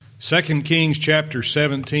2 Kings chapter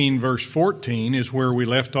 17, verse 14 is where we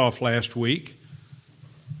left off last week.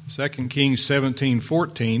 2 Kings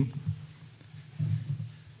 17:14.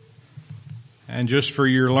 And just for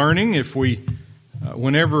your learning,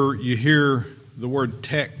 whenever you hear the word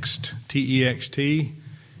text, T-E-X-T,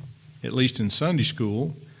 at least in Sunday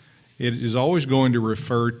school, it is always going to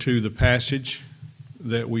refer to the passage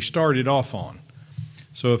that we started off on.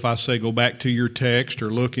 So if I say go back to your text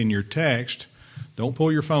or look in your text, don't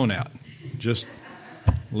pull your phone out. Just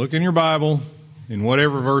look in your Bible in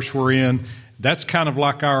whatever verse we're in. That's kind of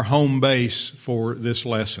like our home base for this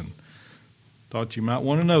lesson. Thought you might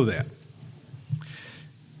want to know that.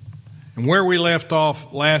 And where we left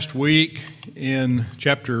off last week in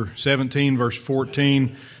chapter 17, verse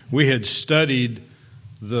 14, we had studied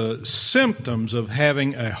the symptoms of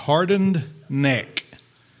having a hardened neck.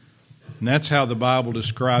 And that's how the Bible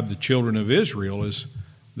described the children of Israel, as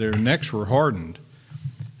their necks were hardened.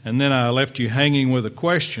 And then I left you hanging with a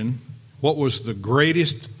question. What was the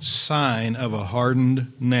greatest sign of a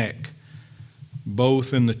hardened neck,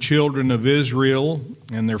 both in the children of Israel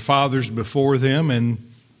and their fathers before them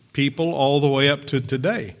and people all the way up to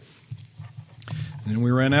today? And then we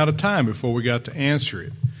ran out of time before we got to answer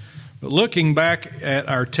it. But looking back at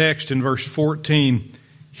our text in verse 14,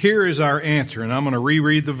 here is our answer, and I'm going to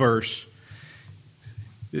reread the verse.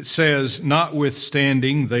 It says,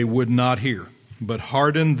 "Notwithstanding they would not hear, but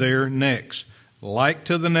hardened their necks, like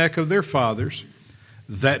to the neck of their fathers,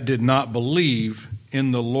 that did not believe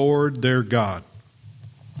in the Lord their God."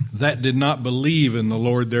 That did not believe in the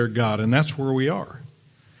Lord their God, and that's where we are.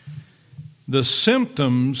 The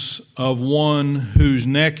symptoms of one whose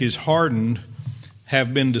neck is hardened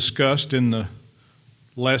have been discussed in the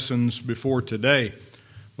lessons before today.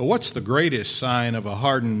 But what's the greatest sign of a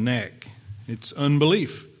hardened neck? It's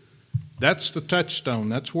unbelief. That's the touchstone.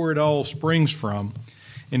 That's where it all springs from.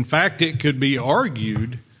 In fact, it could be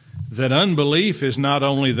argued that unbelief is not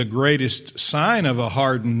only the greatest sign of a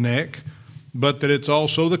hardened neck, but that it's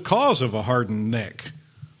also the cause of a hardened neck,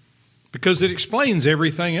 because it explains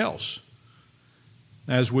everything else,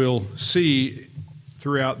 as we'll see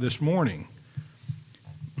throughout this morning.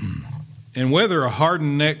 And whether a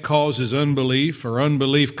hardened neck causes unbelief or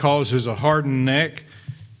unbelief causes a hardened neck,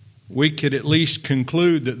 we could at least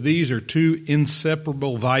conclude that these are two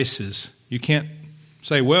inseparable vices. You can't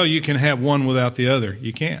say, well, you can have one without the other.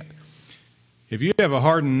 You can't. If you have a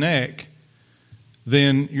hardened neck,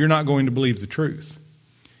 then you're not going to believe the truth.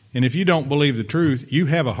 And if you don't believe the truth, you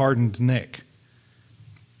have a hardened neck.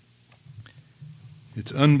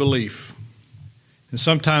 It's unbelief. And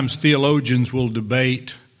sometimes theologians will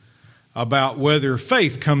debate about whether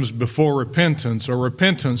faith comes before repentance or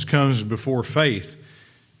repentance comes before faith.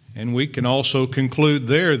 And we can also conclude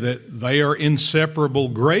there that they are inseparable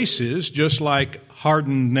graces, just like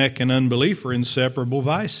hardened neck and unbelief are inseparable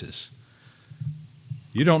vices.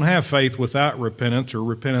 You don't have faith without repentance or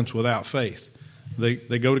repentance without faith. They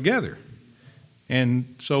go together.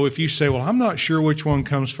 And so if you say, well, I'm not sure which one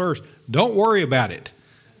comes first, don't worry about it.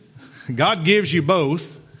 God gives you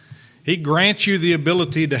both. He grants you the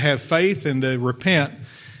ability to have faith and to repent.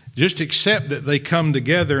 Just accept that they come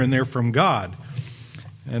together and they're from God.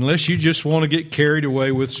 Unless you just want to get carried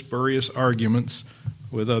away with spurious arguments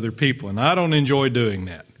with other people. And I don't enjoy doing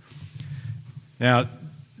that. Now,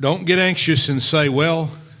 don't get anxious and say,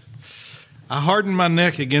 well, I hardened my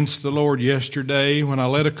neck against the Lord yesterday when I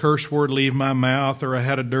let a curse word leave my mouth, or I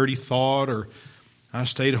had a dirty thought, or I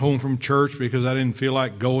stayed home from church because I didn't feel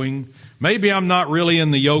like going. Maybe I'm not really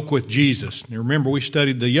in the yoke with Jesus. Now, remember, we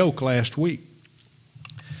studied the yoke last week.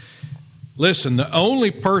 Listen, the only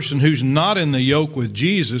person who's not in the yoke with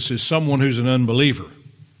Jesus is someone who's an unbeliever.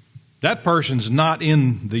 That person's not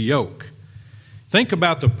in the yoke. Think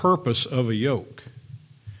about the purpose of a yoke.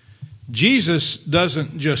 Jesus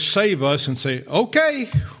doesn't just save us and say, okay,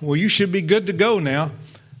 well, you should be good to go now.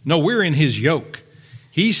 No, we're in His yoke.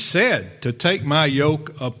 He said to take my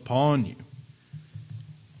yoke upon you.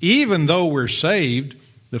 Even though we're saved,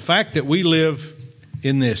 the fact that we live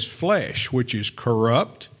in this flesh, which is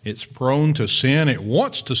corrupt, it's prone to sin, it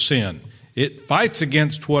wants to sin. It fights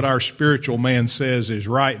against what our spiritual man says is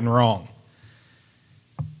right and wrong.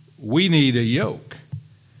 We need a yoke.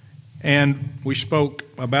 And we spoke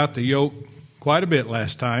about the yoke quite a bit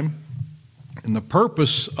last time. And the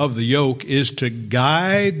purpose of the yoke is to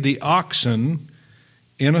guide the oxen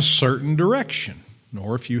in a certain direction.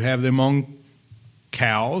 Or if you have them on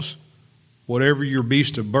cows, whatever your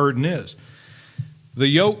beast of burden is. The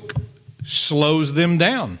yoke slows them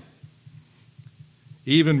down,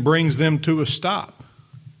 even brings them to a stop.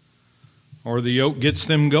 Or the yoke gets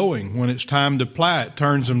them going. When it's time to ply, it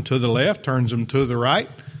turns them to the left, turns them to the right,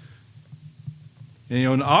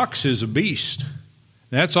 And, an ox is a beast.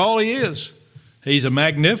 That's all he is. He's a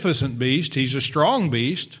magnificent beast. He's a strong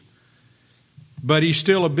beast. But he's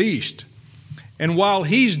still a beast. And while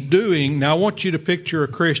he's doing, now I want you to picture a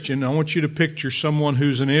Christian. I want you to picture someone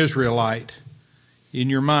who's an Israelite in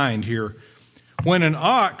your mind here. When an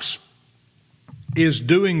ox is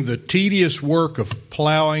doing the tedious work of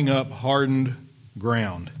plowing up hardened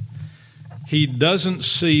ground, he doesn't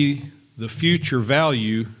see the future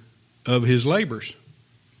value of his labors.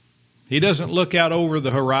 He doesn't look out over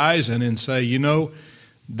the horizon and say,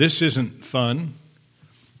 this isn't fun.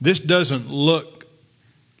 This doesn't look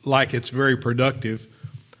like it's very productive,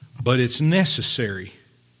 but it's necessary.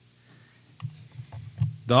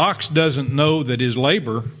 The ox doesn't know that his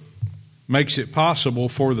labor makes it possible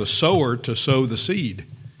for the sower to sow the seed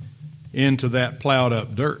into that plowed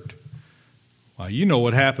up dirt. Well, you know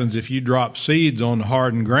what happens if you drop seeds on the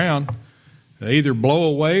hardened ground. They either blow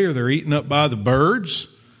away or they're eaten up by the birds.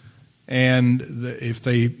 And if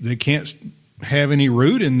they can't have any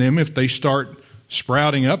root in them, if they start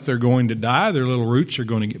sprouting up, they're going to die. Their little roots are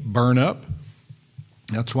going to get burned up.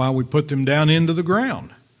 That's why we put them down into the ground.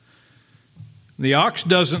 The ox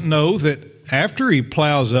doesn't know that after he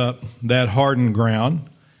plows up that hardened ground,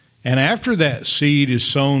 and after that seed is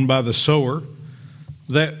sown by the sower,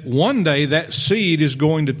 that one day that seed is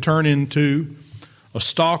going to turn into a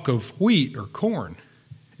stalk of wheat or corn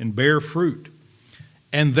and bear fruit.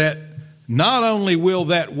 And that not only will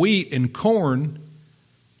that wheat and corn,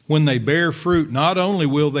 when they bear fruit, not only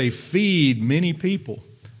will they feed many people,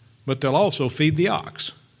 but they'll also feed the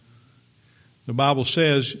ox. The Bible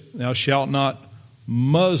says, "Thou shalt not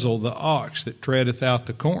muzzle the ox that treadeth out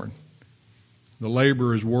the corn. The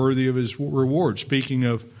laborer is worthy of his reward," speaking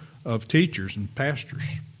of teachers and pastors.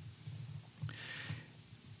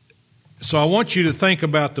 So I want you to think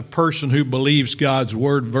about the person who believes God's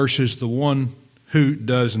word versus the one who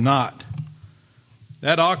does not.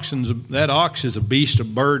 That ox is a beast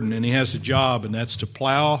of burden, and he has a job, and that's to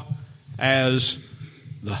plow as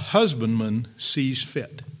the husbandman sees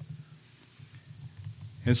fit.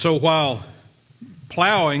 And so while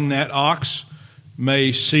plowing, that ox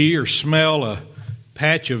may see or smell a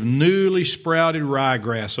patch of newly sprouted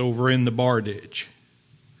ryegrass over in the bar ditch.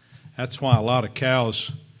 That's why a lot of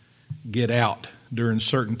cows get out during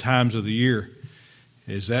certain times of the year,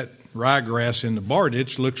 is that ryegrass in the bar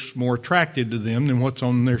ditch looks more attractive to them than what's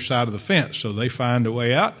on their side of the fence. So they find a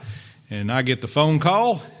way out, and I get the phone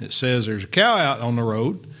call. It says there's a cow out on the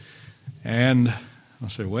road. And I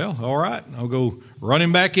say, well, all right, I'll go run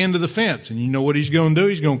him back into the fence. And you know what he's going to do?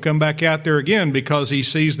 He's going to come back out there again because he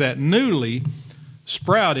sees that newly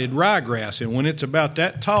sprouted ryegrass. And when it's about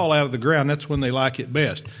that tall out of the ground, that's when they like it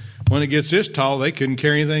best. When it gets this tall, they couldn't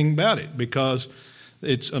care anything about it because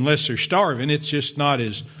it's, unless they're starving, it's just not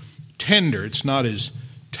as tender. It's not as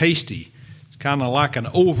tasty. It's kind of like an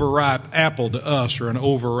overripe apple to us, or an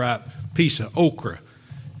overripe piece of okra.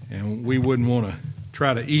 And we wouldn't want to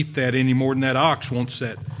try to eat that any more than that ox wants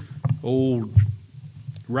that old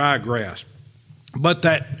ryegrass. But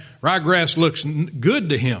that ryegrass looks good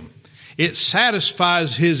to him. It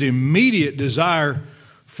satisfies his immediate desire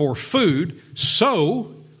for food.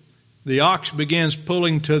 So the ox begins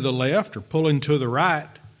pulling to the left or pulling to the right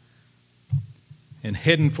and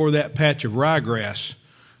heading for that patch of ryegrass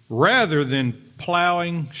rather than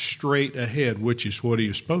plowing straight ahead, which is what he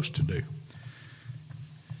is supposed to do.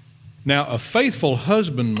 Now, a faithful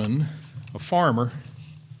husbandman, a farmer,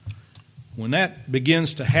 when that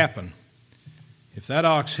begins to happen, if that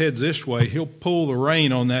ox heads this way, he'll pull the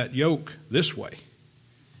rein on that yoke this way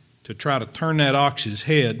to try to turn that ox's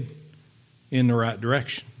head in the right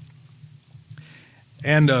direction.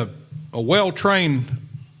 And a well-trained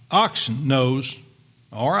oxen knows,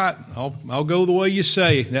 all right, I'll go the way you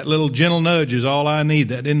say. That little gentle nudge is all I need.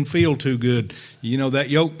 That didn't feel too good. You know, that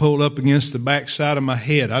yoke pulled up against the backside of my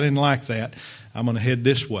head. I didn't like that. I'm going to head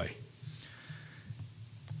this way.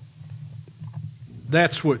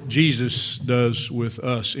 That's what Jesus does with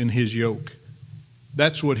us in his yoke.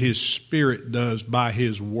 That's what his Spirit does by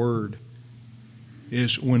his word,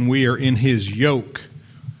 is when we are in his yoke.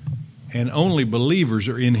 And only believers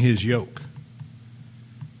are in his yoke.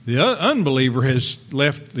 The unbeliever has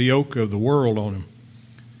left the yoke of the world on him,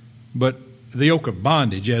 but the yoke of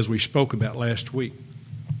bondage, as we spoke about last week.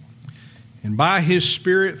 And by his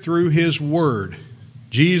Spirit, through his word,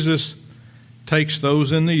 Jesus takes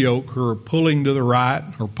those in the yoke who are pulling to the right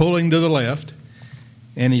or pulling to the left,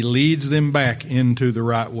 and he leads them back into the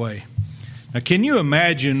right way. Now, can you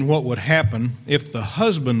imagine what would happen if the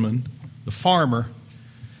husbandman, the farmer,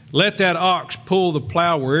 let that ox pull the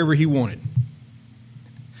plow wherever he wanted?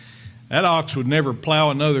 that ox would never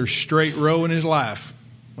plow another straight row in his life,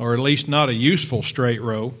 or at least not a useful straight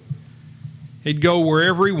row. He'd go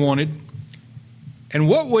wherever he wanted. And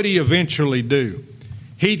what would he eventually do?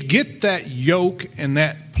 He'd get that yoke and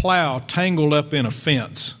that plow tangled up in a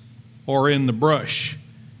fence or in the brush,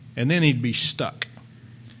 and then he'd be stuck.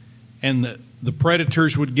 And the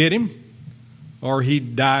predators would get him, or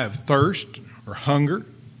he'd die of thirst or hunger.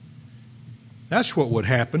 That's what would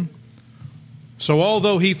happen. So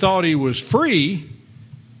although he thought he was free,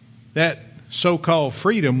 that so-called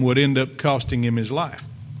freedom would end up costing him his life.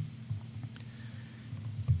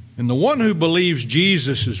 And the one who believes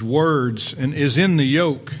Jesus' words and is in the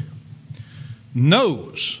yoke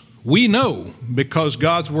knows, we know, because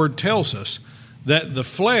God's word tells us, that the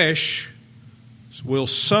flesh will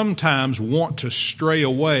sometimes want to stray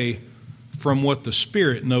away from what the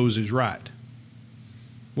Spirit knows is right.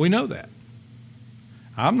 We know that.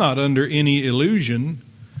 I'm not under any illusion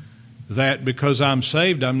that because I'm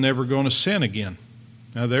saved, I'm never going to sin again.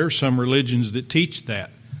 Now, there are some religions that teach that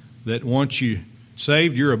once you're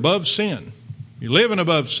saved, you're above sin. You're living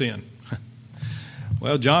above sin.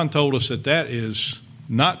 Well, John told us that is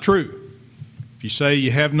not true. If you say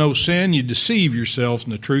you have no sin, you deceive yourself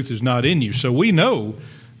and the truth is not in you. So we know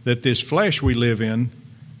that this flesh we live in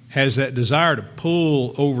has that desire to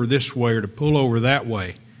pull over this way or to pull over that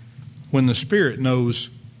way, when the Spirit knows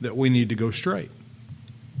that we need to go straight.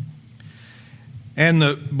 And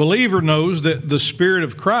the believer knows that the Spirit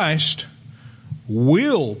of Christ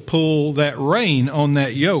will pull that rein on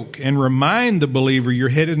that yoke and remind the believer you're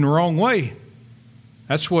headed in the wrong way.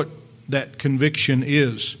 That's what that conviction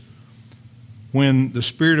is. When the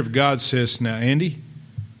Spirit of God says, now, Andy,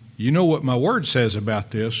 you know what my word says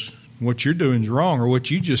about this. What you're doing is wrong, or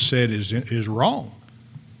what you just said is wrong.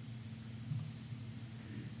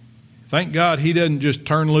 Thank God he doesn't just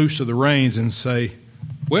turn loose of the reins and say,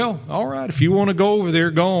 well, all right, if you want to go over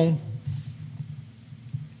there, go on.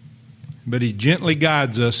 But he gently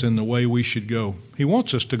guides us in the way we should go. He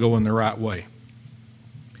wants us to go in the right way.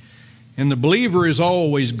 And the believer is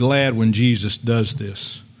always glad when Jesus does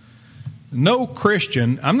this. No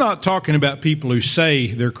Christian, I'm not talking about people who say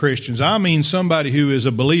they're Christians. I mean somebody who is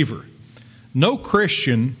a believer. No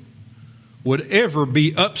Christian would ever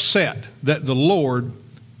be upset that the Lord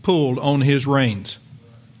pulled on his reins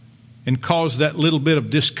and caused that little bit of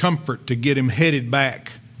discomfort to get him headed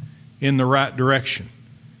back in the right direction.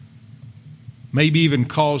 Maybe even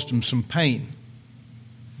caused him some pain.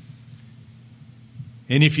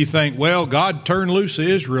 And if you think, well, God turned loose of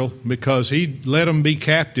Israel because he let them be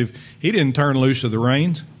captive, he didn't turn loose of the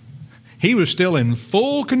reins. He was still in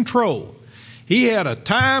full control. He had a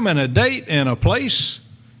time and a date and a place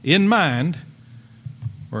in mind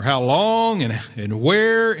for how long and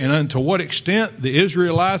where and to what extent the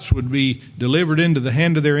Israelites would be delivered into the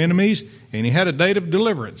hand of their enemies. And he had a date of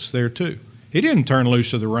deliverance there too. He didn't turn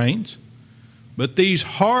loose of the reins. But these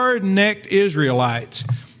hard-necked Israelites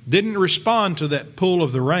didn't respond to that pull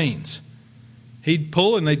of the reins. He'd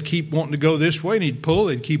pull and they'd keep wanting to go this way, and he'd pull,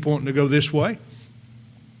 they'd keep wanting to go this way.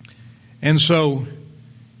 And so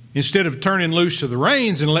instead of turning loose of the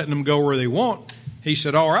reins and letting them go where they want, he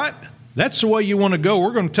said, all right, that's the way you want to go.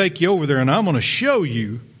 We're going to take you over there, and I'm going to show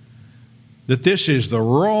you that this is the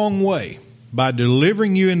wrong way by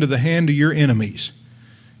delivering you into the hand of your enemies.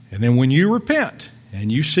 And then when you repent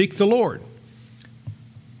and you seek the Lord,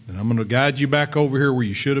 then I'm going to guide you back over here where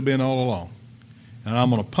you should have been all along. And I'm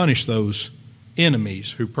going to punish those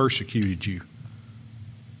enemies who persecuted you.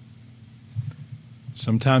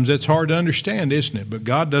 Sometimes that's hard to understand, isn't it? But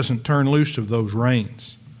God doesn't turn loose of those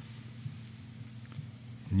reins.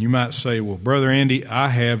 And you might say, well, Brother Andy, I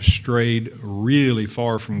have strayed really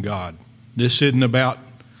far from God. This isn't about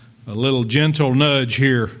a little gentle nudge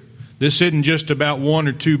here. This isn't just about one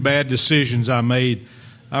or two bad decisions I made.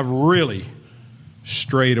 I've really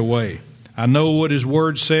strayed away. I know what His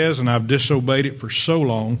Word says, and I've disobeyed it for so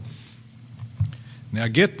long. Now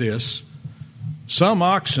get this. Some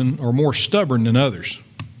oxen are more stubborn than others.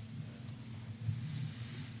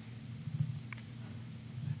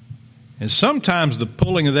 And sometimes the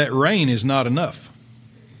pulling of that rein is not enough.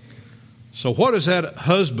 So what does that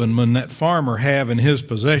husbandman, that farmer, have in his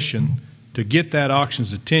possession to get that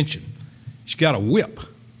oxen's attention? He's got a whip.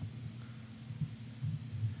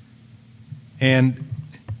 And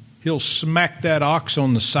he'll smack that ox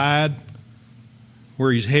on the side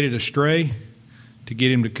where he's headed astray to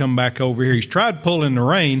get him to come back over here. He's tried pulling the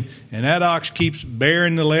rein, and that ox keeps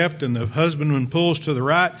bearing the left, and the husbandman pulls to the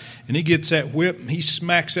right, and he gets that whip, and he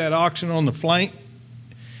smacks that oxen on the flank,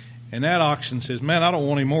 and that oxen says, man, I don't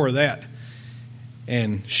want any more of that,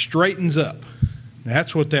 and straightens up.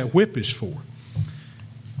 That's what that whip is for.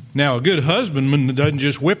 Now, a good husbandman doesn't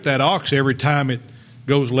just whip that ox every time it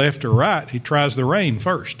goes left or right. He tries the rein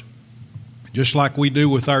first. Just like we do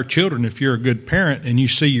with our children. If you're a good parent and you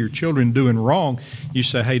see your children doing wrong, you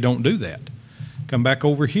say, hey, don't do that. Come back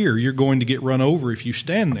over here. You're going to get run over if you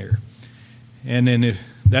stand there. And then if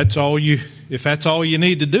that's all you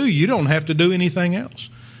need to do, you don't have to do anything else.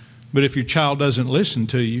 But if your child doesn't listen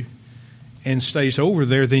to you and stays over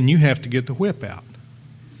there, then you have to get the whip out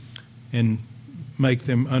and make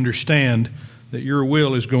them understand that your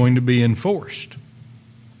will is going to be enforced.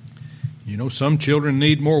 You know, some children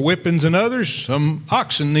need more whippings than others. Some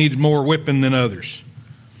oxen need more whipping than others.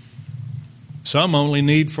 Some only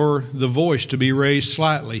need for the voice to be raised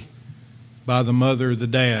slightly by the mother or the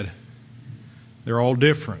dad. They're all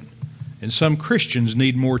different. And some Christians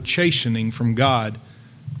need more chastening from God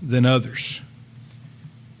than others.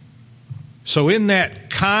 So in that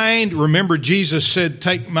kind, remember Jesus said,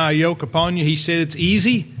 take my yoke upon you. He said it's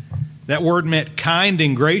easy. That word meant kind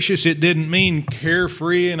and gracious. It didn't mean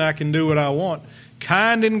carefree and I can do what I want.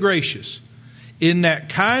 Kind and gracious. In that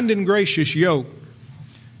kind and gracious yoke,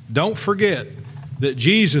 don't forget that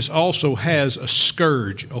Jesus also has a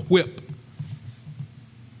scourge, a whip.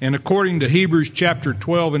 And according to Hebrews chapter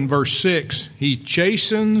 12 and verse 6, he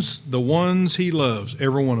chastens the ones he loves,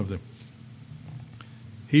 every one of them.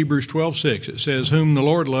 Hebrews 12:6, it says, whom the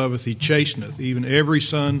Lord loveth, he chasteneth, even every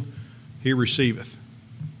son he receiveth.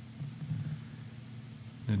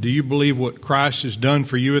 Now, do you believe what Christ has done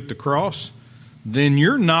for you at the cross? Then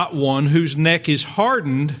you're not one whose neck is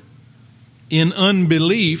hardened in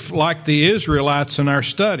unbelief like the Israelites in our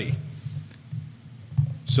study.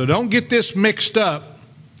 So don't get this mixed up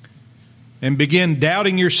and begin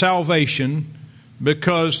doubting your salvation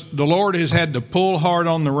because the Lord has had to pull hard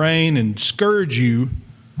on the rein and scourge you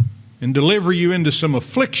and deliver you into some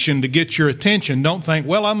affliction to get your attention. Don't think,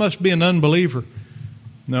 well, I must be an unbeliever.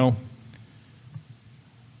 No.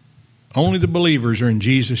 Only the believers are in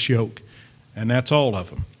Jesus' yoke, and that's all of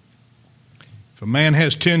them. If a man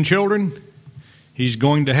has 10 children, he's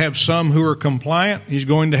going to have some who are compliant. He's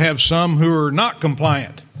going to have some who are not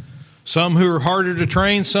compliant. Some who are harder to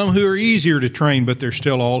train, some who are easier to train, but they're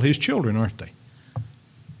still all his children, aren't they?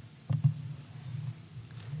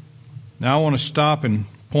 Now I want to stop and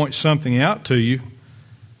point something out to you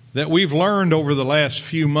that we've learned over the last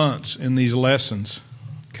few months in these lessons,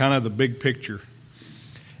 kind of the big picture.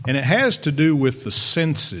 And it has to do with the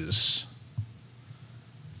senses.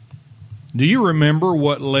 Do you remember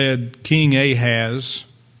what led King Ahaz,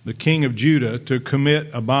 the king of Judah, to commit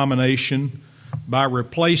abomination by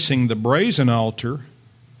replacing the brazen altar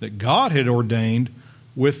that God had ordained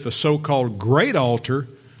with the so-called great altar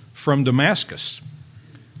from Damascus?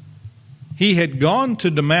 He had gone to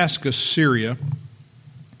Damascus, Syria,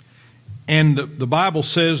 and the Bible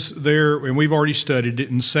says there, and we've already studied it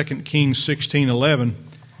in 2 Kings 16:11,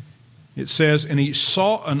 it says, and he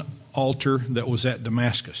saw an altar that was at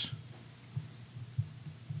Damascus.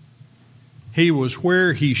 He was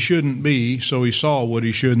where he shouldn't be, so he saw what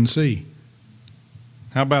he shouldn't see.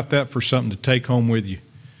 How about that for something to take home with you?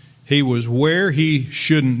 He was where he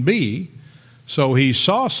shouldn't be, so he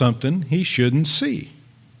saw something he shouldn't see.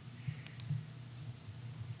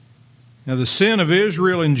 Now, the sin of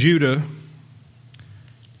Israel and Judah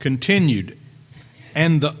continued,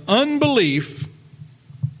 and the unbelief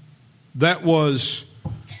that was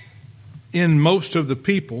in most of the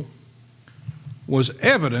people was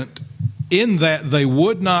evident in that they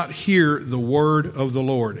would not hear the word of the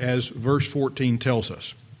Lord, as verse 14 tells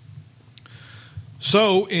us.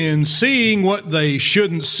 So, in seeing what they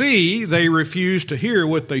shouldn't see, they refused to hear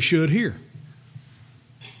what they should hear.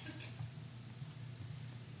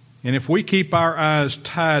 And if we keep our eyes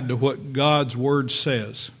tied to what God's Word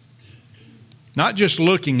says, not just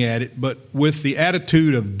looking at it, but with the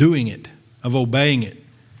attitude of doing it, of obeying it,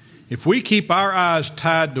 if we keep our eyes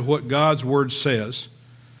tied to what God's Word says,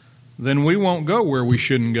 then we won't go where we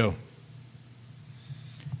shouldn't go.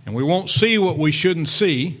 And we won't see what we shouldn't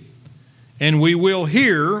see, and we will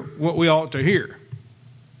hear what we ought to hear.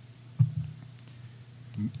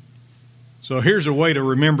 So here's a way to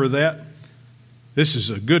remember that. This is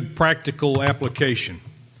a good practical application.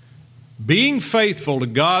 Being faithful to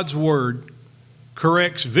God's Word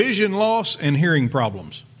corrects vision loss and hearing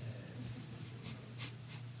problems.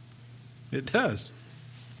 It does.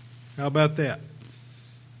 How about that?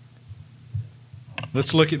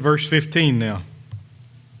 Let's look at verse 15 now.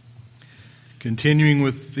 Continuing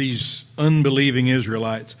with these unbelieving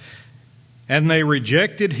Israelites. And they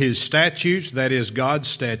rejected his statutes, that is God's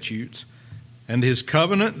statutes, and his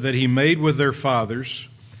covenant that he made with their fathers,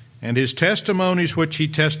 and his testimonies which he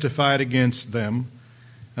testified against them,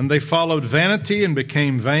 And they followed vanity and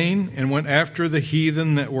became vain, and went after the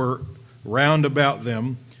heathen that were round about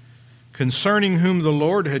them, concerning whom the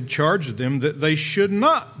Lord had charged them that they should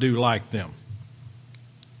not do like them.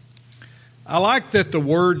 I like that the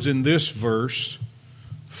words in this verse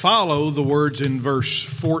follow the words in verse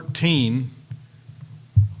 14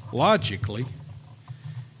 logically,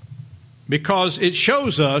 because it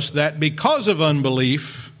shows us that because of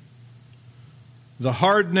unbelief, the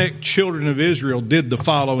hard-necked children of Israel did the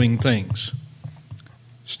following things.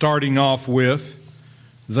 Starting off with,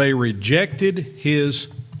 they rejected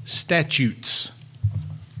his statutes.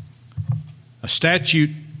 A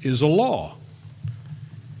statute is a law.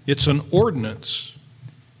 It's an ordinance.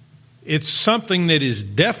 It's something that is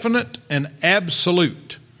definite and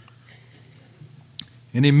absolute.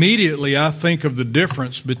 And immediately I think of the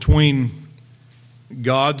difference between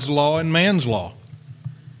God's law and man's law.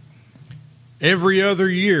 Every other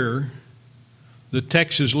year, the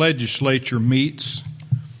Texas legislature meets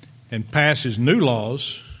and passes new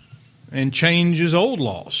laws and changes old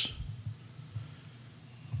laws.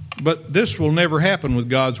 But this will never happen with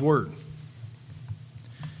God's Word.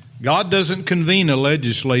 God doesn't convene a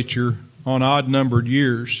legislature on odd-numbered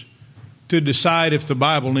years to decide if the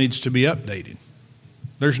Bible needs to be updated.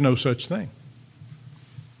 There's no such thing.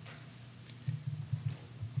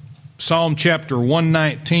 Psalm chapter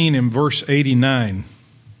 119 and verse 89.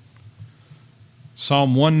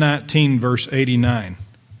 Psalm 119, verse 89.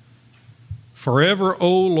 Forever,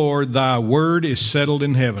 O Lord, thy word is settled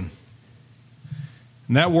in heaven.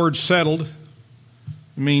 And that word settled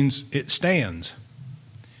means it stands.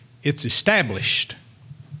 It's established.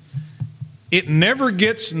 It never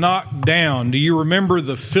gets knocked down. Do you remember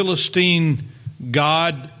the Philistine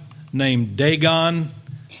god named Dagon?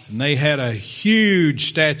 And they had a huge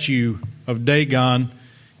statue of Dagon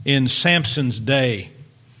in Samson's day.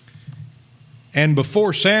 And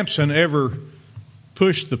before Samson ever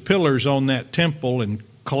pushed the pillars on that temple and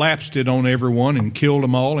collapsed it on everyone and killed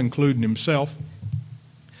them all, including himself,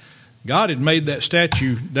 God had made that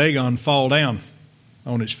statue, Dagon, fall down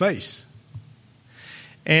on its face.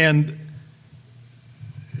 And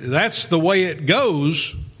that's the way it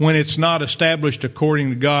goes when it's not established according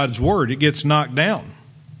to God's word. It gets knocked down.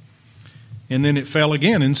 And then it fell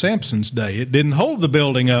again in Samson's day. It didn't hold the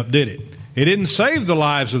building up, did it? It didn't save the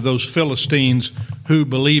lives of those Philistines who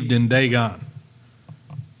believed in Dagon.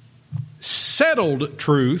 Settled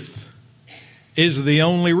truth is the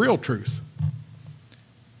only real truth.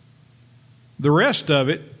 The rest of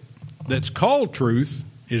it that's called truth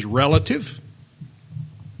is relative,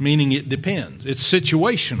 meaning it depends. It's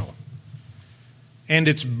situational. And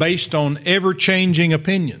it's based on ever-changing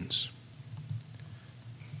opinions.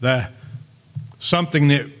 Something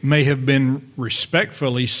that may have been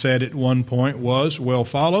respectfully said at one point was, well,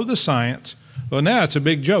 follow the science. Well, now it's a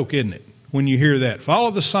big joke, isn't it, when you hear that? Follow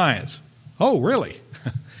the science. Oh, really?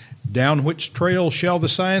 Down which trail shall the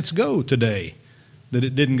science go today that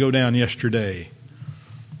it didn't go down yesterday?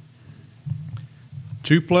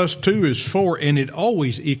 2 plus 2 is 4, and it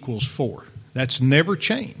always equals 4. That's never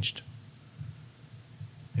changed.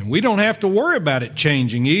 And we don't have to worry about it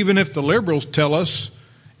changing, even if the liberals tell us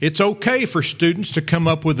it's okay for students to come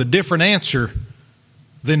up with a different answer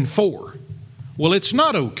than 4. Well, it's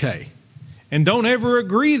not okay. And don't ever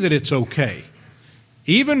agree that it's okay.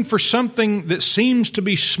 Even for something that seems to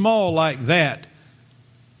be small like that,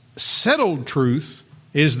 settled truth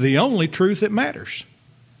is the only truth that matters.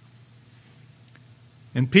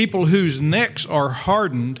 And people whose necks are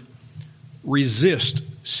hardened resist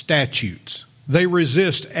statutes. They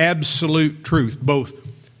resist absolute truth, both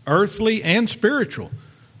earthly and spiritual.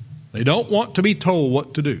 They don't want to be told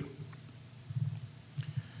what to do.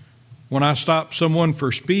 When I stop someone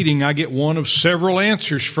for speeding, I get one of several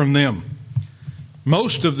answers from them.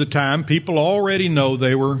 Most of the time, people already know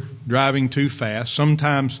they were driving too fast.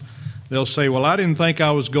 Sometimes they'll say, well, I didn't think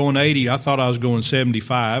I was going 80. I thought I was going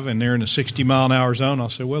 75, and they're in a 60-mile-an-hour zone. I'll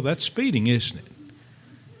say, well, that's speeding, isn't it?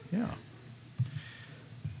 Yeah.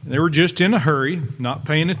 They were just in a hurry, not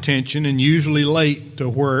paying attention, and usually late to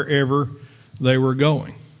wherever they were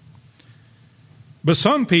going. But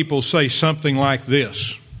some people say something like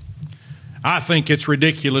this: I think it's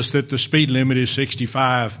ridiculous that the speed limit is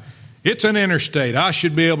 65. It's an interstate. I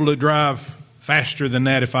should be able to drive faster than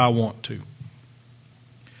that if I want to.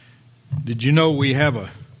 Did you know we have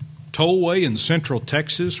a tollway in central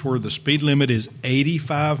Texas where the speed limit is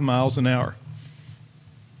 85 miles an hour?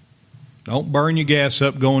 Don't burn your gas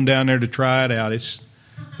up going down there to try it out.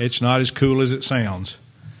 It's not as cool as it sounds.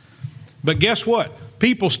 But guess what?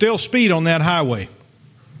 People still speed on that highway.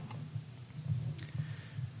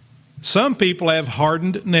 Some people have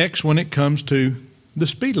hardened necks when it comes to the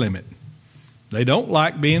speed limit. They don't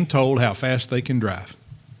like being told how fast they can drive.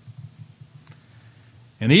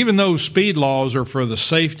 And even though speed laws are for the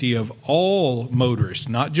safety of all motorists,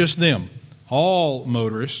 not just them, all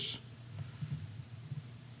motorists,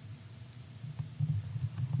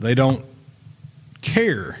 they don't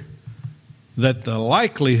care that the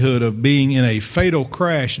likelihood of being in a fatal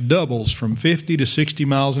crash doubles from 50 to 60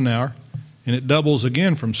 miles an hour, and it doubles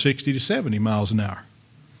again from 60 to 70 miles an hour.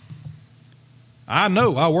 I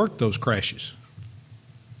know, I worked those crashes.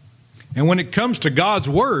 And when it comes to God's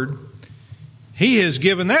Word, He has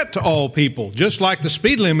given that to all people, just like the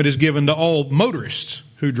speed limit is given to all motorists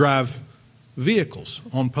who drive vehicles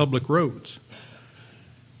on public roads.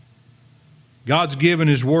 God's given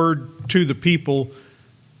His Word to the people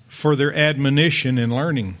for their admonition and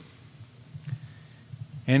learning.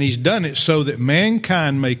 And He's done it so that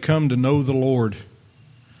mankind may come to know the Lord,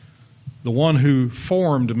 the one who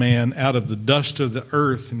formed man out of the dust of the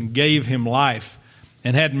earth and gave him life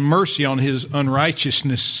and had mercy on his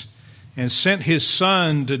unrighteousness and sent His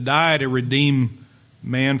Son to die to redeem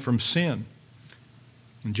man from sin.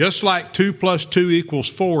 And just like 2 plus 2 equals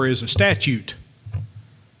 4 is a statute,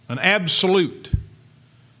 an absolute,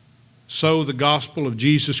 so the gospel of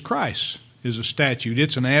Jesus Christ is a statute.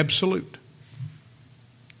 It's an absolute.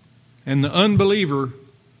 And the unbeliever,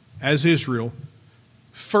 as Israel,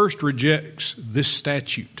 first rejects this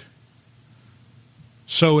statute.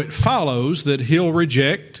 So it follows that he'll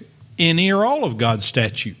reject any or all of God's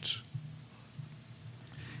statutes.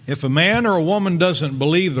 If a man or a woman doesn't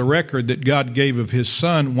believe the record that God gave of His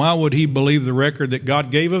Son, why would he believe the record that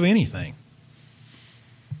God gave of anything?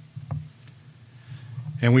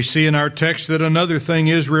 And we see in our text that another thing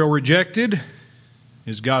Israel rejected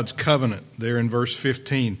is God's covenant, there in verse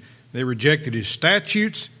 15. They rejected His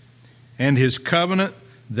statutes and His covenant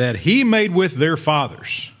that He made with their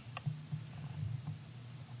fathers.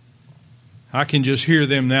 I can just hear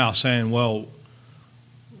them now saying, well,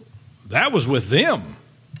 that was with them.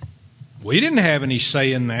 We didn't have any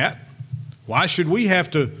say in that. Why should we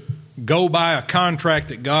have to go by a contract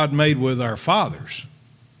that God made with our fathers?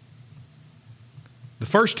 The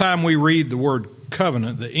first time we read the word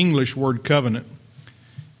covenant, the English word covenant,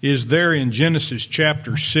 is there in Genesis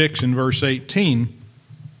chapter 6 and verse 18.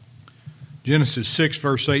 Genesis 6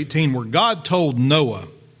 verse 18, where God told Noah,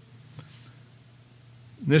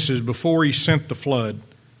 this is before He sent the flood,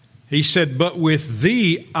 He said, "But with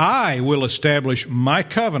thee I will establish my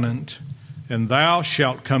covenant, and thou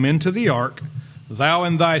shalt come into the ark, thou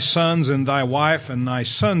and thy sons and thy wife and thy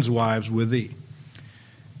sons' wives with thee."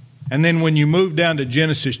 And then when you move down to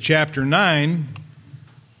Genesis chapter 9,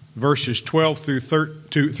 verses 12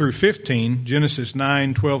 through 15, Genesis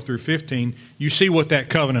 9, 12 through 15, you see what that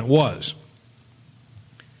covenant was.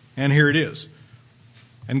 And here it is.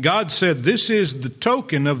 And God said, "This is the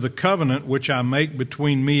token of the covenant which I make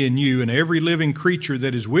between me and you and every living creature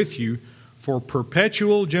that is with you for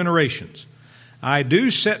perpetual generations. I do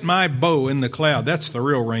set my bow in the cloud." That's the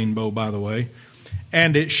real rainbow, by the way.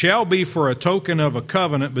 "And it shall be for a token of a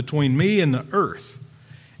covenant between me and the earth.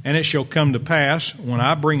 And it shall come to pass, when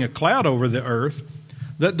I bring a cloud over the earth,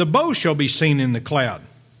 that the bow shall be seen in the cloud.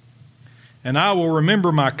 And I will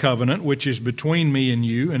remember my covenant, which is between me and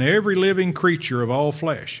you, and every living creature of all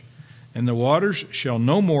flesh. And the waters shall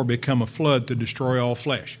no more become a flood to destroy all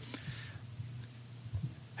flesh."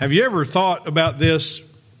 Have you ever thought about this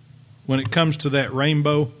when it comes to that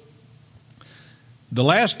rainbow? The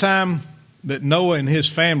last time that Noah and his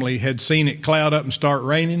family had seen it cloud up and start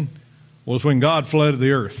raining was when God flooded the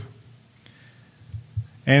earth.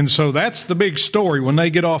 And so that's the big story. When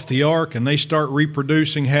they get off the ark and they start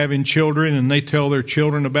reproducing, having children, and they tell their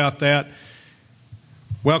children about that.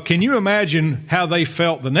 Well, can you imagine how they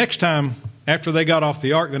felt the next time after they got off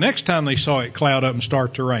the ark, the next time they saw it cloud up and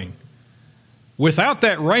start to rain? Without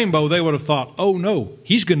that rainbow, they would have thought, oh no,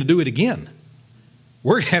 He's going to do it again.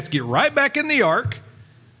 We're going to have to get right back in the ark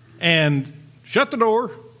and shut the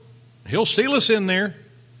door. He'll seal us in there.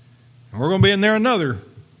 And we're going to be in there another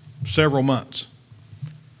several months.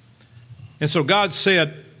 And so God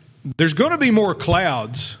said, there's going to be more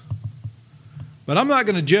clouds, but I'm not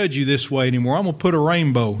going to judge you this way anymore. I'm going to put a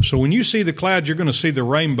rainbow. So when you see the clouds, you're going to see the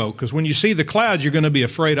rainbow. Because when you see the clouds, you're going to be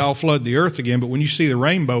afraid I'll flood the earth again. But when you see the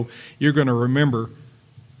rainbow, you're going to remember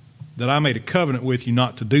that I made a covenant with you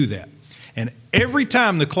not to do that. And every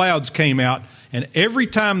time the clouds came out and every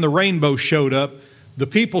time the rainbow showed up, the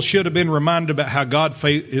people should have been reminded about how God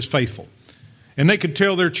is faithful. And they could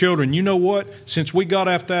tell their children, you know what? Since we got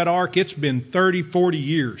off that ark, it's been 30, 40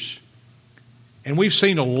 years. And we've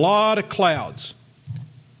seen a lot of clouds.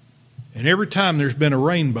 And every time there's been a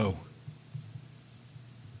rainbow.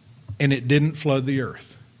 and it didn't flood the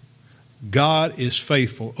earth. God is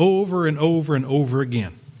faithful over and over and over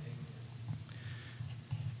again.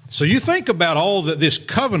 So you think about all that this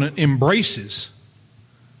covenant embraces,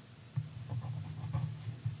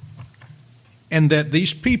 and that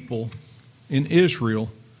these people in Israel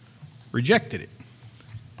rejected it.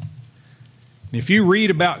 If you read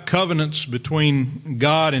about covenants between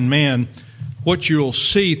God and man, what you'll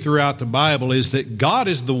see throughout the Bible is that God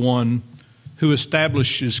is the one who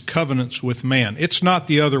establishes covenants with man. It's not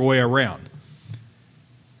the other way around.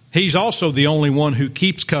 He's also the only one who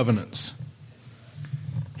keeps covenants.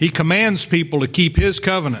 He commands people to keep His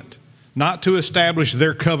covenant, not to establish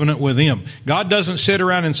their covenant with Him. God doesn't sit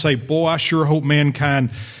around and say, boy, I sure hope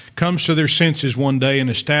mankind comes to their senses one day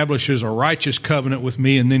and establishes a righteous covenant with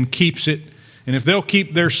me and then keeps it. And if they'll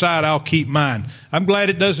keep their side, I'll keep mine. I'm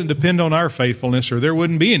glad it doesn't depend on our faithfulness, or there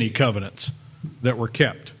wouldn't be any covenants that were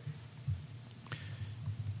kept.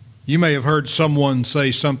 You may have heard someone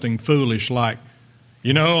say something foolish like,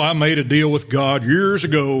 I made a deal with God years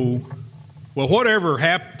ago. Well, whatever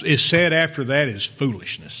is said after that is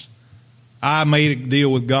foolishness. I made a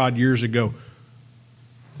deal with God years ago.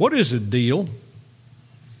 What is a deal?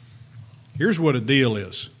 Here's what a deal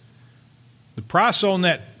is. The price on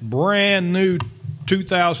that brand new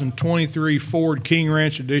 2023 Ford King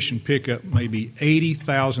Ranch Edition pickup may be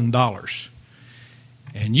 $80,000.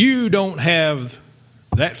 And you don't have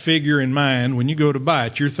that figure in mind when you go to buy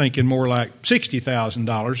it. You're thinking more like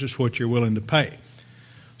 $60,000 is what you're willing to pay.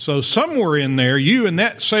 So somewhere in there, you and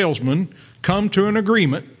that salesman come to an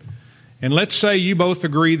agreement, and let's say you both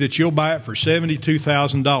agree that you'll buy it for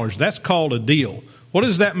 $72,000. That's called a deal. What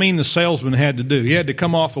does that mean the salesman had to do? He had to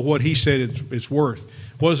come off of what he said it's worth.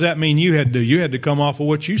 What does that mean you had to do? You had to come off of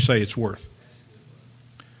what you say it's worth.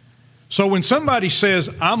 So when somebody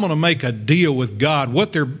says, I'm going to make a deal with God,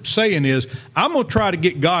 what they're saying is, I'm going to try to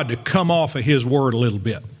get God to come off of His word a little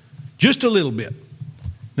bit. Just a little bit.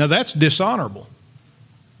 Now that's dishonorable.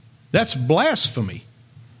 That's blasphemy.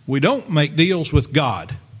 We don't make deals with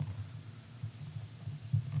God.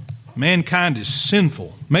 Mankind is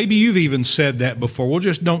sinful. Maybe you've even said that before. Well,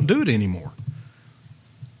 just don't do it anymore.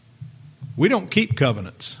 We don't keep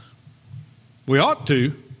covenants. We ought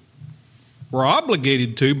to. We're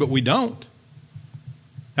obligated to, but we don't.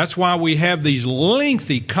 That's why we have these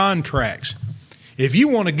lengthy contracts. If you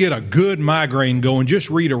want to get a good migraine going, just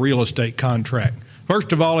read a real estate contract.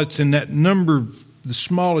 First of all, it's in that number, the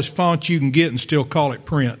smallest font you can get and still call it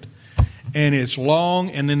print. And it's long,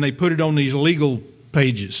 and then they put it on these legal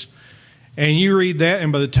pages. And you read that,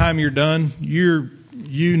 and by the time you're done, you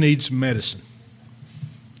need some medicine.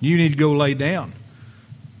 You need to go lay down.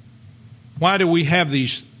 Why do we have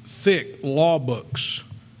these thick law books?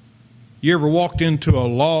 You ever walked into a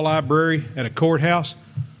law library at a courthouse?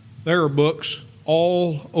 There are books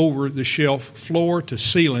all over the shelf, floor to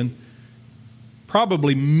ceiling,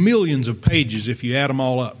 probably millions of pages if you add them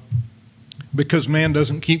all up, because man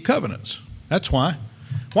doesn't keep covenants. That's why.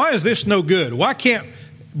 Why is this no good? Why can't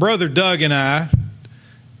Brother Doug and I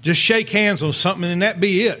just shake hands on something and that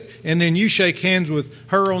be it? And then you shake hands with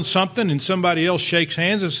her on something and somebody else shakes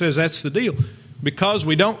hands and says that's the deal. Because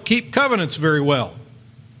we don't keep covenants very well.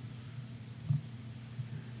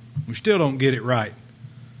 We still don't get it right.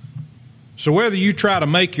 So whether you try to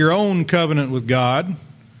make your own covenant with God,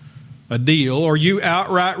 a deal, or you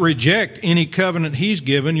outright reject any covenant He's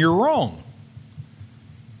given, you're wrong.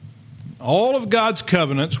 All of God's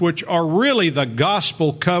covenants, which are really the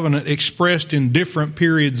gospel covenant expressed in different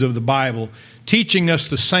periods of the Bible, teaching us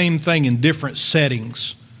the same thing in different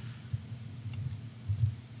settings.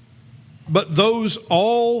 But those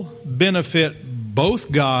all benefit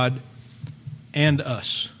both God and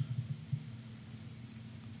us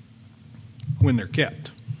when they're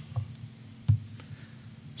kept.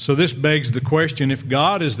 So this begs the question, if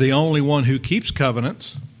God is the only one who keeps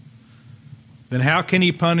covenants, then how can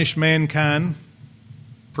He punish mankind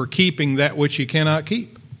for keeping that which He cannot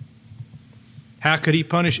keep? How could He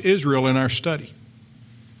punish Israel in our study?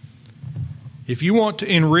 If you want to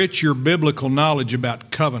enrich your biblical knowledge about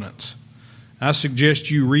covenants, I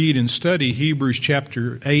suggest you read and study Hebrews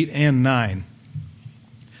chapter 8 and 9.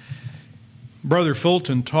 Brother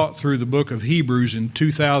Fulton taught through the book of Hebrews in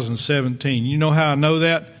 2017. You know how I know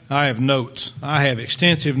that? I have notes. I have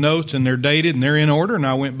extensive notes, and they're dated, and they're in order, and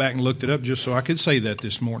I went back and looked it up just so I could say that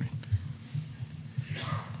this morning.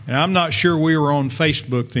 And I'm not sure we were on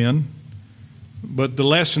Facebook then, but the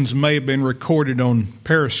lessons may have been recorded on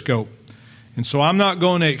Periscope. And so I'm not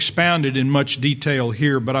going to expound it in much detail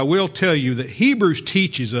here, but I will tell you that Hebrews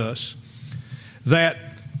teaches us that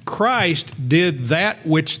Christ did that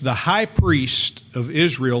which the high priest of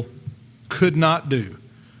Israel could not do.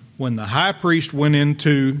 when the high priest went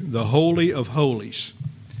into the Holy of Holies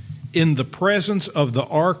in the presence of the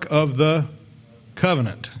Ark of the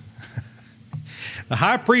Covenant. The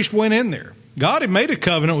high priest went in there. God had made a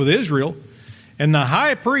covenant with Israel, and the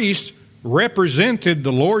high priest represented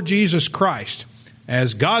the Lord Jesus Christ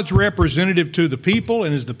as God's representative to the people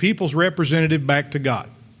and as the people's representative back to God.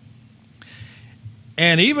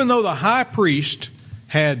 And even though the high priest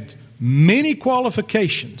had many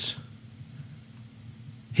qualifications,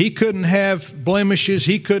 he couldn't have blemishes,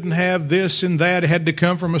 he couldn't have this and that, it had to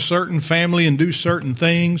come from a certain family and do certain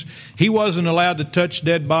things. He wasn't allowed to touch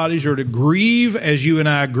dead bodies or to grieve as you and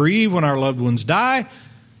I grieve when our loved ones die.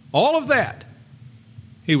 All of that,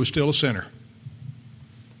 he was still a sinner.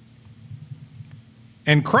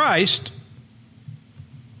 And Christ,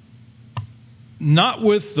 not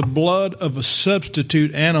with the blood of a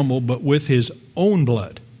substitute animal, but with his own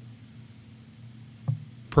blood,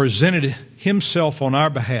 presented himself on our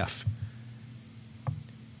behalf.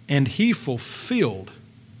 And he fulfilled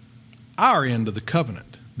our end of the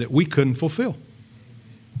covenant that we couldn't fulfill.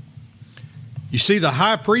 You see, the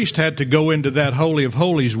high priest had to go into that Holy of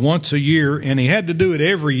Holies once a year, and he had to do it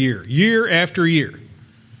every year, year after year.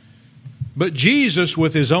 But Jesus,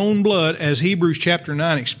 with his own blood, as Hebrews chapter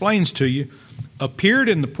 9 explains to you, appeared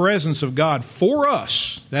in the presence of God for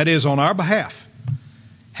us, that is, on our behalf,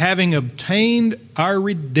 having obtained our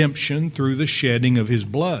redemption through the shedding of his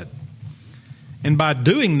blood. And by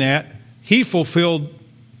doing that, he fulfilled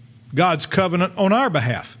God's covenant on our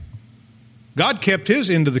behalf. God kept his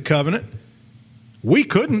end of the covenant. We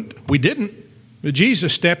couldn't. We didn't. But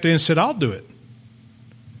Jesus stepped in and said, I'll do it.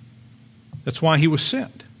 That's why he was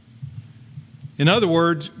sent. In other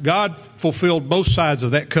words, God fulfilled both sides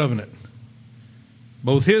of that covenant,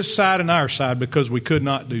 both his side and our side, because we could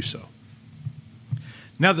not do so.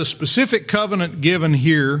 Now, the specific covenant given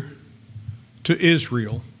here to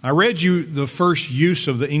Israel, I read you the first use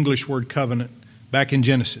of the English word covenant back in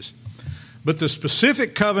Genesis. But the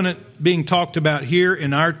specific covenant being talked about here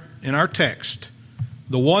in our text,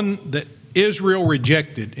 the one that Israel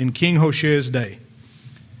rejected in King Hoshea's day,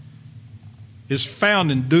 is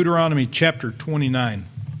found in Deuteronomy chapter 29.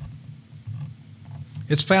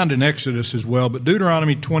 It's found in Exodus as well, but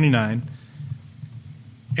Deuteronomy 29.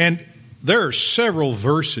 And there are several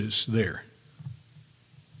verses there.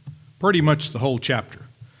 Pretty much the whole chapter.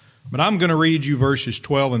 But I'm going to read you verses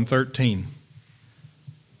 12 and 13.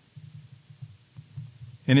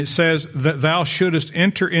 And it says, that thou shouldest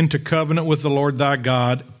enter into covenant with the Lord thy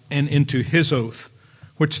God and into his oath,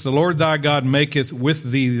 which the Lord thy God maketh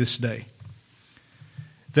with thee this day,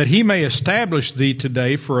 that he may establish thee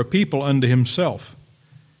today for a people unto himself,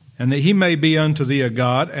 and that he may be unto thee a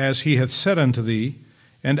God, as he hath said unto thee,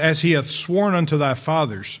 and as he hath sworn unto thy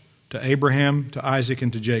fathers, to Abraham, to Isaac,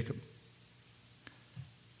 and to Jacob.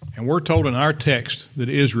 And we're told in our text that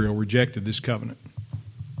Israel rejected this covenant.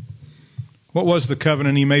 What was the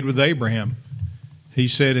covenant he made with Abraham? He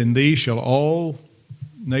said, in thee shall all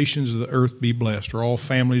nations of the earth be blessed, or all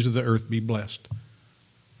families of the earth be blessed.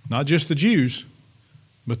 Not just the Jews,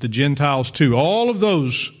 but the Gentiles too. All of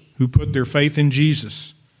those who put their faith in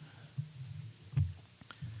Jesus.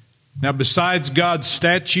 Now, besides God's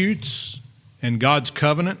statutes and God's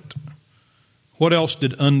covenant, what else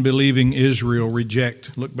did unbelieving Israel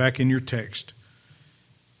reject? Look back in your text.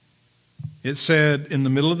 It said in the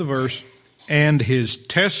middle of the verse, and his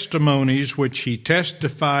testimonies which he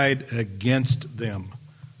testified against them.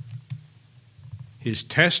 His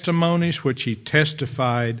testimonies which he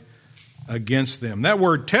testified against them. That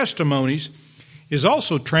word testimonies is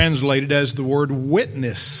also translated as the word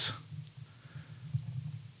witness.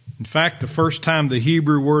 In fact, the first time the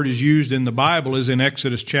Hebrew word is used in the Bible is in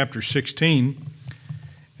Exodus chapter 16.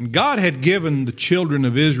 And God had given the children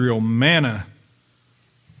of Israel manna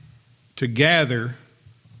to gather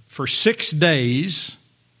for 6 days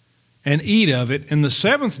and eat of it. And the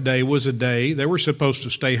seventh day was a day they were supposed to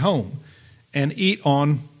stay home and eat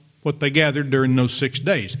on what they gathered during those 6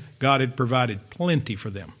 days. God had provided plenty for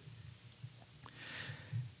them.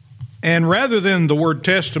 And rather than the word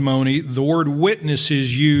testimony, the word witness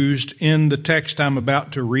is used in the text I'm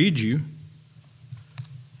about to read you,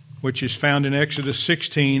 which is found in Exodus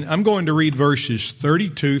 16. I'm going to read verses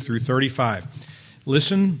 32 through 35.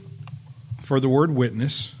 Listen for the word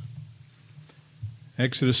witness.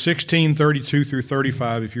 Exodus 16, 32 through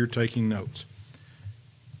 35, if you're taking notes.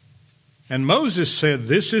 And Moses said,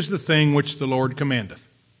 this is the thing which the Lord commandeth.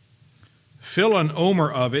 Fill an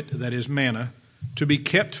omer of it, that is manna, to be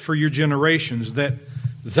kept for your generations, that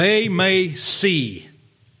they may see.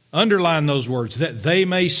 Underline those words, that they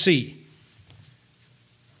may see.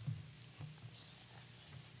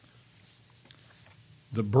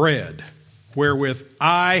 the bread wherewith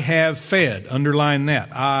I have fed, underline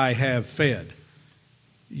that, I have fed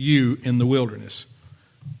you in the wilderness.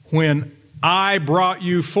 When I brought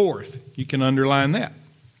you forth, you can underline that.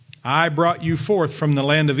 I brought you forth from the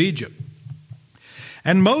land of Egypt.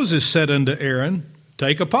 And Moses said unto Aaron,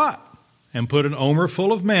 take a pot, and put an omer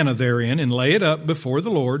full of manna therein, and lay it up before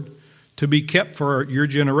the Lord, to be kept for your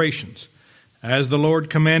generations. As the Lord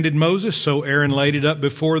commanded Moses, so Aaron laid it up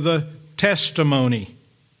before the testimony,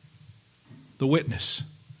 the witness,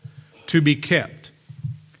 to be kept.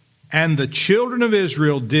 And the children of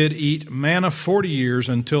Israel did eat manna 40 years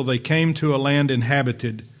until they came to a land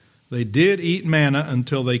inhabited. They did eat manna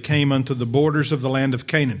until they came unto the borders of the land of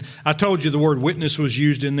Canaan. I told you the word witness was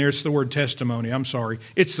used in there. It's the word testimony. I'm sorry.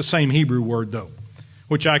 It's the same Hebrew word, though,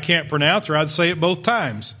 which I can't pronounce, or I'd say it both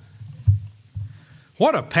times.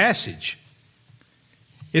 What a passage.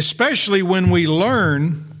 Especially when we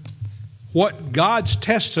learn what God's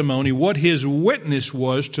testimony, what His witness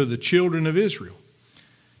was to the children of Israel.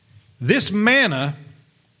 This manna,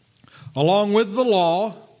 along with the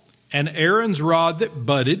law and Aaron's rod that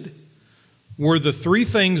budded, were the three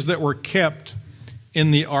things that were kept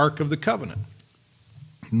in the Ark of the Covenant,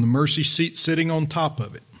 and the mercy seat sitting on top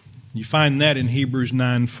of it. You find that in Hebrews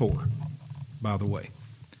 9:4, by the way.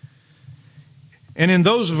 And in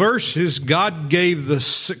those verses, God gave the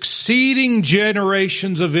succeeding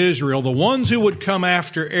generations of Israel, the ones who would come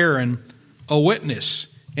after Aaron, a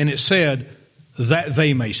witness. And it said, that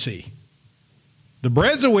they may see. The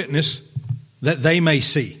bread's a witness that they may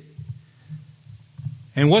see.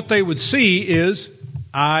 And what they would see is,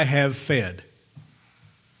 I have fed.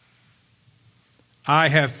 I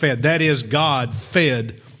have fed. That is, God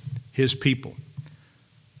fed His people.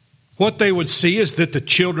 What they would see is that the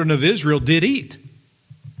children of Israel did eat.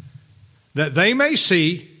 That they may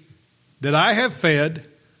see that I have fed,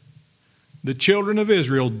 the children of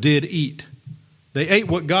Israel did eat. They ate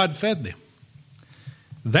what God fed them.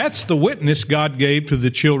 That's the witness God gave to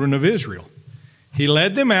the children of Israel. He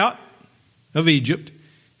led them out of Egypt.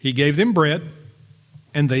 He gave them bread,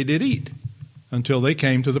 and they did eat until they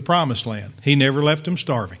came to the promised land. He never left them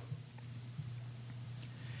starving.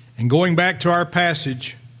 And going back to our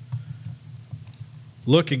passage,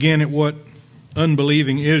 look again at what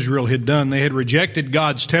unbelieving Israel had done. They had rejected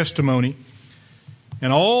God's testimony.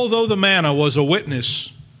 And although the manna was a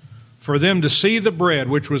witness for them to see the bread,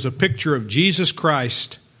 which was a picture of Jesus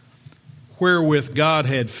Christ, wherewith God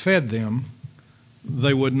had fed them,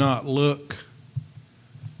 they would not look,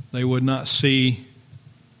 they would not see,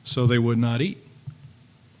 so they would not eat.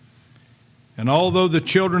 And although the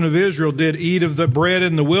children of Israel did eat of the bread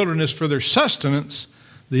in the wilderness for their sustenance,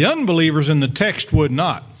 the unbelievers in the text would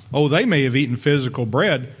not. Oh, they may have eaten physical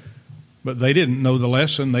bread, but they didn't know the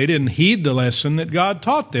lesson. They didn't heed the lesson that God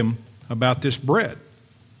taught them about this bread.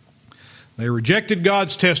 They rejected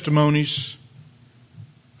God's testimonies,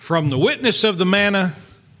 from the witness of the manna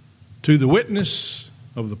to the witness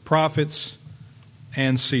of the prophets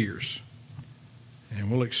and seers. And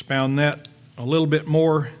we'll expound that a little bit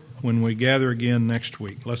more when we gather again next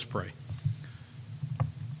week. Let's pray.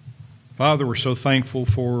 Father, we're so thankful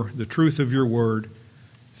for the truth of your word.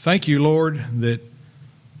 Thank you, Lord, that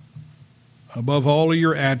above all of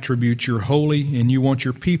your attributes, you're holy and you want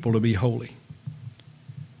your people to be holy.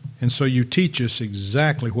 And so you teach us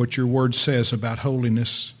exactly what your word says about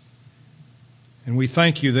holiness. And we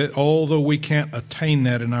thank you that although we can't attain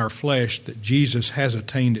that in our flesh, that Jesus has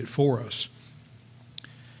attained it for us.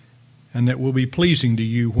 And that will be pleasing to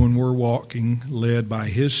you when we're walking, led by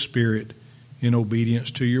His Spirit in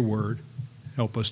obedience to your word. Help us